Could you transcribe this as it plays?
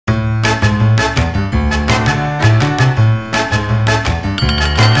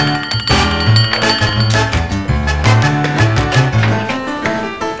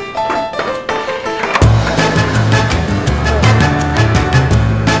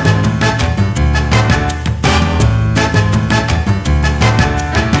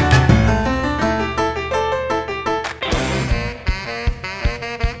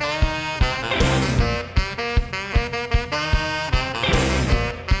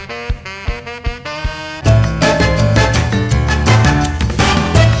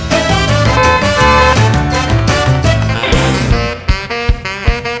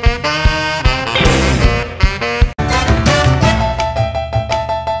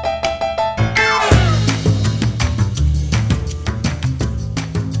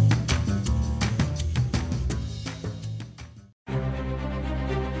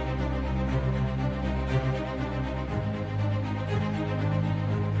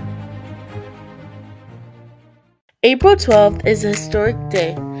April 12th is a historic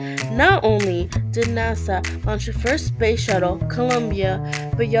day. Not only did NASA launch the first space shuttle,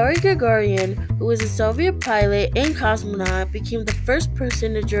 Columbia, but Yuri Gagarin, who was a Soviet pilot and cosmonaut, became the first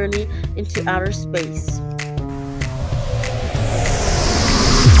person to journey into outer space.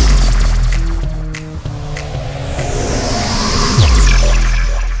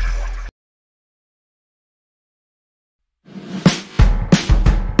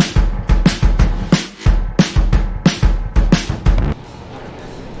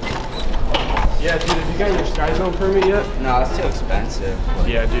 Yeah, dude, have you got your Sky Zone permit yet? No, it's too expensive.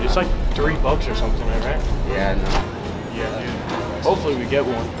 Yeah, dude, it's like $3 or something, right? Yeah, no. Yeah, dude. Hopefully we get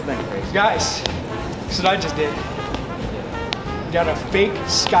one. Guys, this is what I just did. Got a fake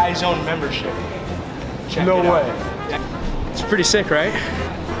Sky Zone membership. Check No it out. way. Yeah. It's pretty sick, right?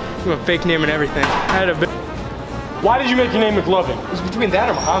 You have a fake name and everything. I had a bit. Why did you make your name McLovin? It was between that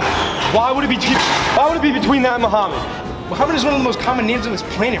or Muhammad. Why would it be between that and Muhammad? Muhammad is one of the most common names on this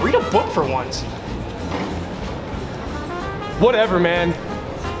planet. Read a book for once. Whatever, man.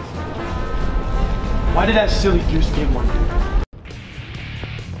 Why did that silly goose get one?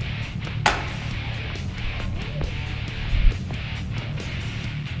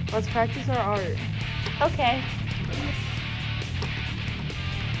 Let's practice our art. Okay.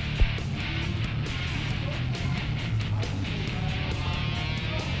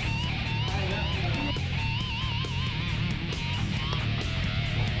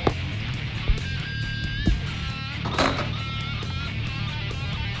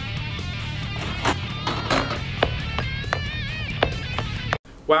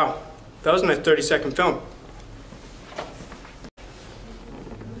 Wow, that was a nice 30-second film.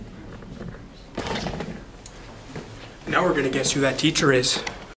 Now we're gonna guess who that teacher is.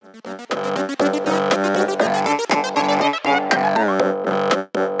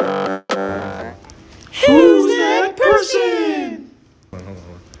 Who's that person?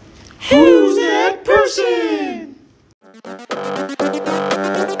 Who's that person?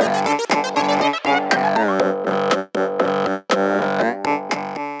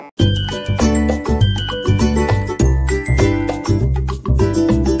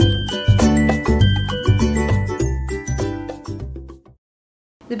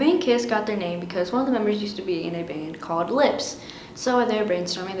 The band KISS got their name because one of the members used to be in a band called Lips. So while they were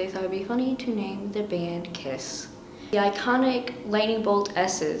brainstorming, they thought it would be funny to name the band KISS. The iconic lightning bolt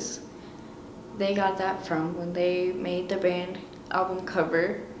S's, they got that from when they made the band album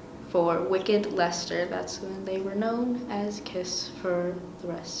cover for Wicked Lester. That's when they were known as KISS for the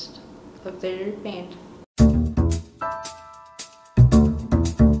rest of their band.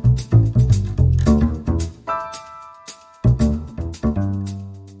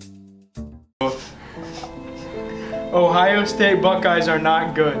 Ohio State Buckeyes are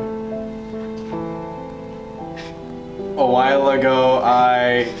not good. A while ago,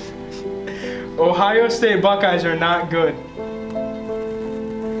 Ohio State Buckeyes are not good.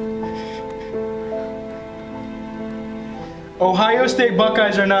 Ohio State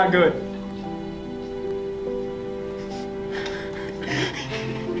Buckeyes are not good.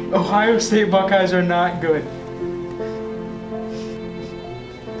 Ohio State Buckeyes are not good.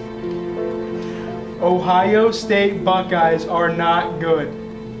 Ohio State Buckeyes are not good.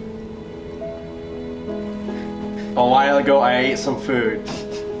 A while ago, I ate some food.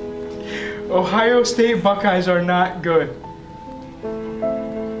 Ohio State Buckeyes are not good.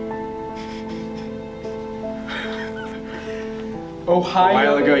 A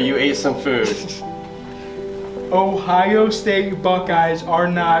while ago, you ate some food. Ohio State Buckeyes are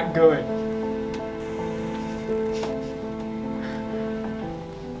not good.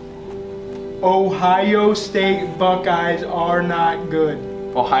 Ohio State Buckeyes are not good.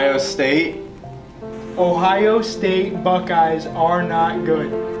 Ohio State? Ohio State Buckeyes are not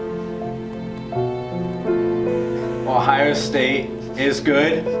good. Ohio State is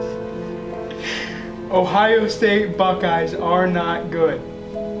good. Ohio State Buckeyes are not good.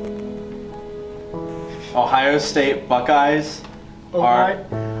 Ohio State Buckeyes are...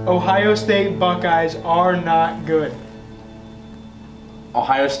 Ohio State Buckeyes are not good.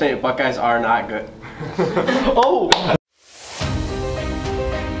 Ohio State Buckeyes are not good. Oh!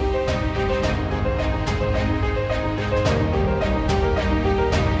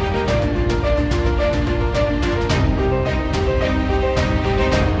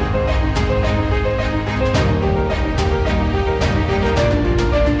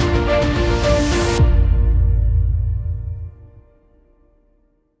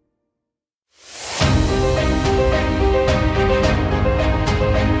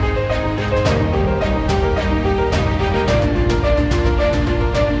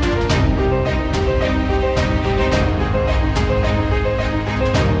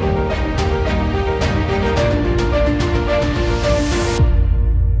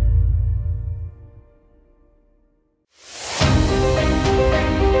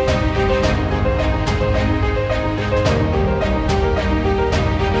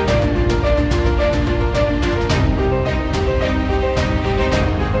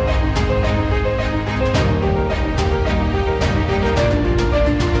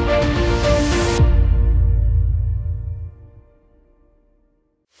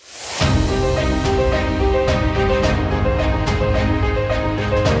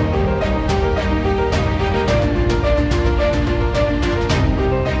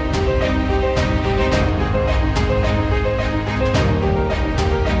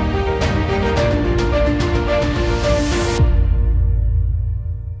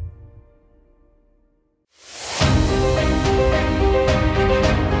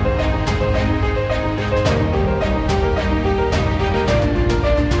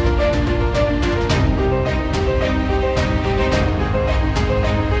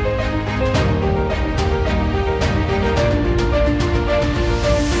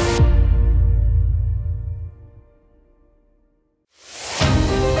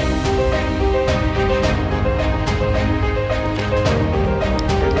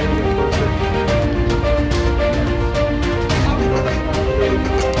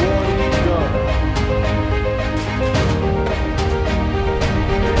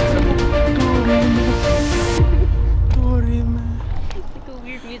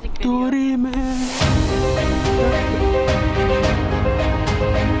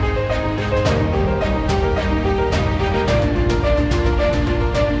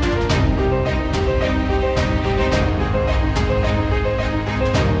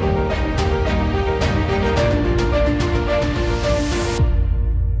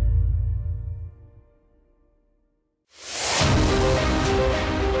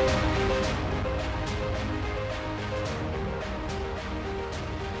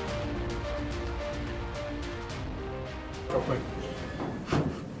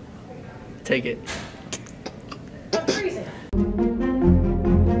 Take it.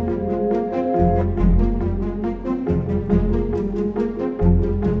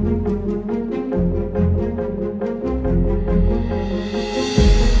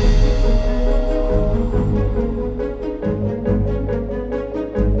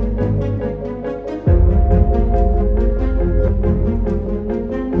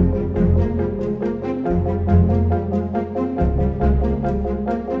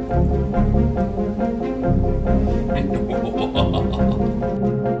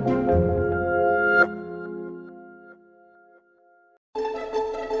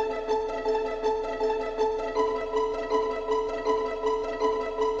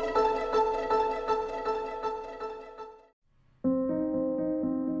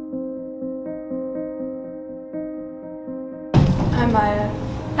 Hi Maya.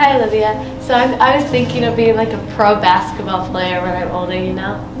 Hi Olivia. So I was thinking of being like a pro basketball player when I'm older, you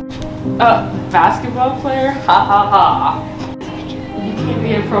know? Basketball player? Ha ha ha. You can't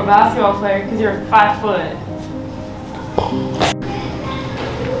be a pro basketball player because you're 5 foot.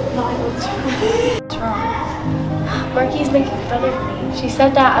 What's wrong? Marky's making fun of me. She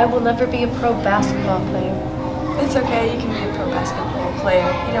said that I will never be a pro basketball player. It's okay, you can be a pro basketball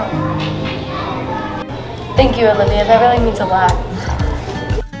player. You don't. Thank you, Olivia. That really means a lot.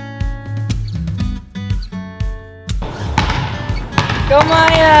 Go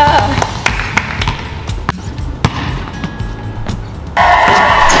Maya!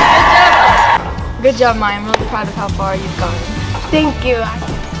 Good job, Maya. I'm really proud of how far you've gone. Thank you.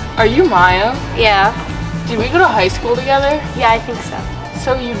 Are you Maya? Yeah. Did we go to high school together? Yeah, I think so.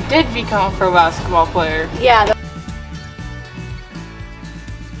 So you did become a pro basketball player. Yeah.